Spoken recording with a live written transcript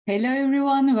Hello,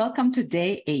 everyone. Welcome to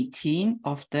day 18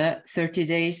 of the 30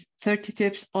 days, 30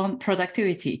 tips on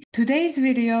productivity. Today's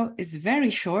video is very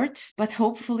short, but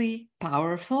hopefully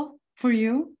powerful for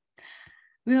you.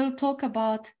 We'll talk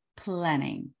about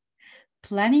planning.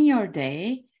 Planning your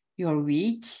day, your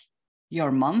week, your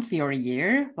month, your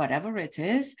year, whatever it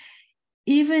is,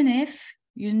 even if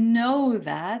you know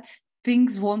that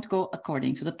things won't go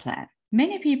according to the plan.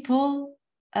 Many people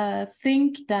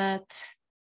think that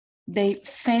they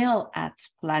fail at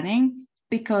planning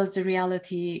because the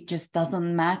reality just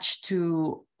doesn't match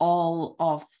to all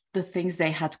of the things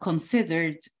they had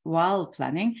considered while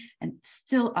planning, and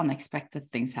still unexpected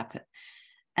things happen.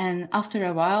 And after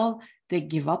a while, they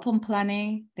give up on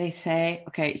planning. They say,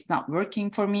 okay, it's not working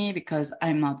for me because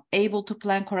I'm not able to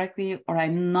plan correctly, or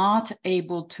I'm not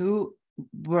able to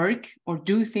work or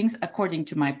do things according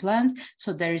to my plans.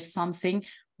 So there is something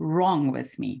wrong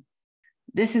with me.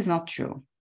 This is not true.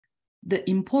 The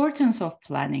importance of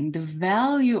planning, the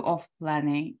value of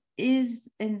planning is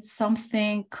in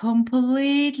something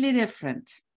completely different.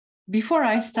 Before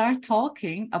I start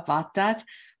talking about that,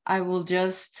 I will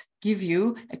just give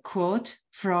you a quote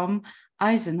from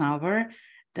Eisenhower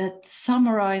that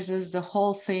summarizes the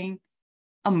whole thing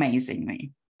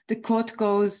amazingly. The quote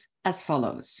goes as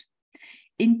follows: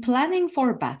 "In planning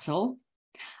for battle,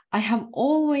 I have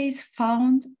always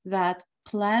found that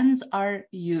plans are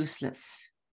useless,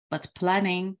 but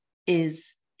planning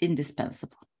is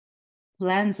indispensable."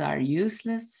 Plans are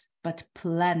useless, but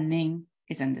planning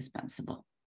is indispensable.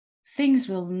 Things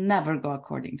will never go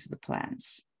according to the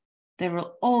plans. There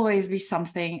will always be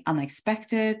something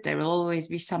unexpected. There will always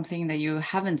be something that you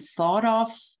haven't thought of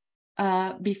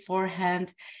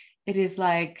beforehand. It is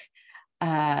like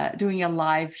doing a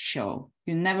live show.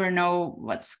 You never know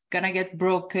what's gonna get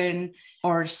broken,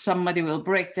 or somebody will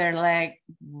break their leg,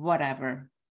 whatever.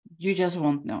 You just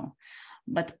won't know.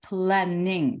 But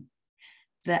planning,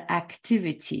 the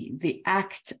activity, the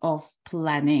act of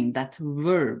planning, that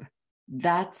verb,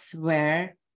 that's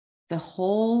where the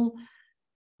whole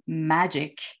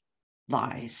magic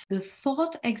lies. The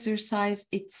thought exercise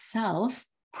itself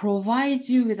provides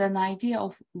you with an idea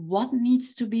of what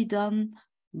needs to be done,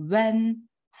 when,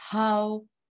 how,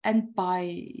 and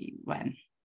by when.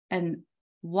 And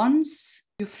once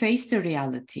you face the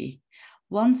reality,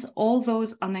 once all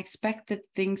those unexpected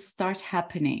things start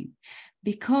happening,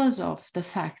 because of the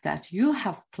fact that you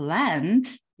have planned,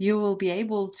 you will be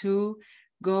able to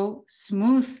go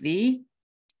smoothly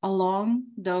along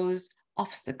those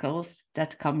obstacles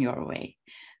that come your way.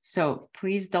 So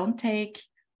please don't take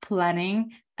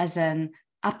planning as an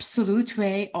absolute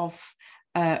way of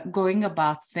going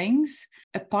about things.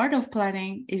 A part of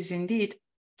planning is indeed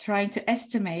trying to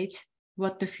estimate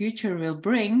what the future will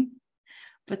bring,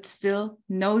 but still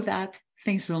know that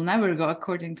things will never go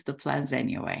according to the plans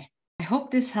anyway. I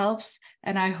hope this helps,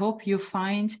 and I hope you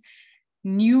find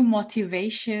new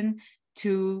motivation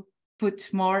to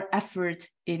put more effort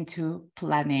into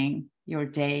planning your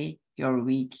day, your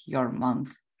week, your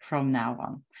month from now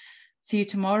on. See you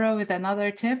tomorrow with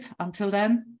another tip. Until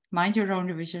then, mind your own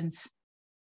revisions.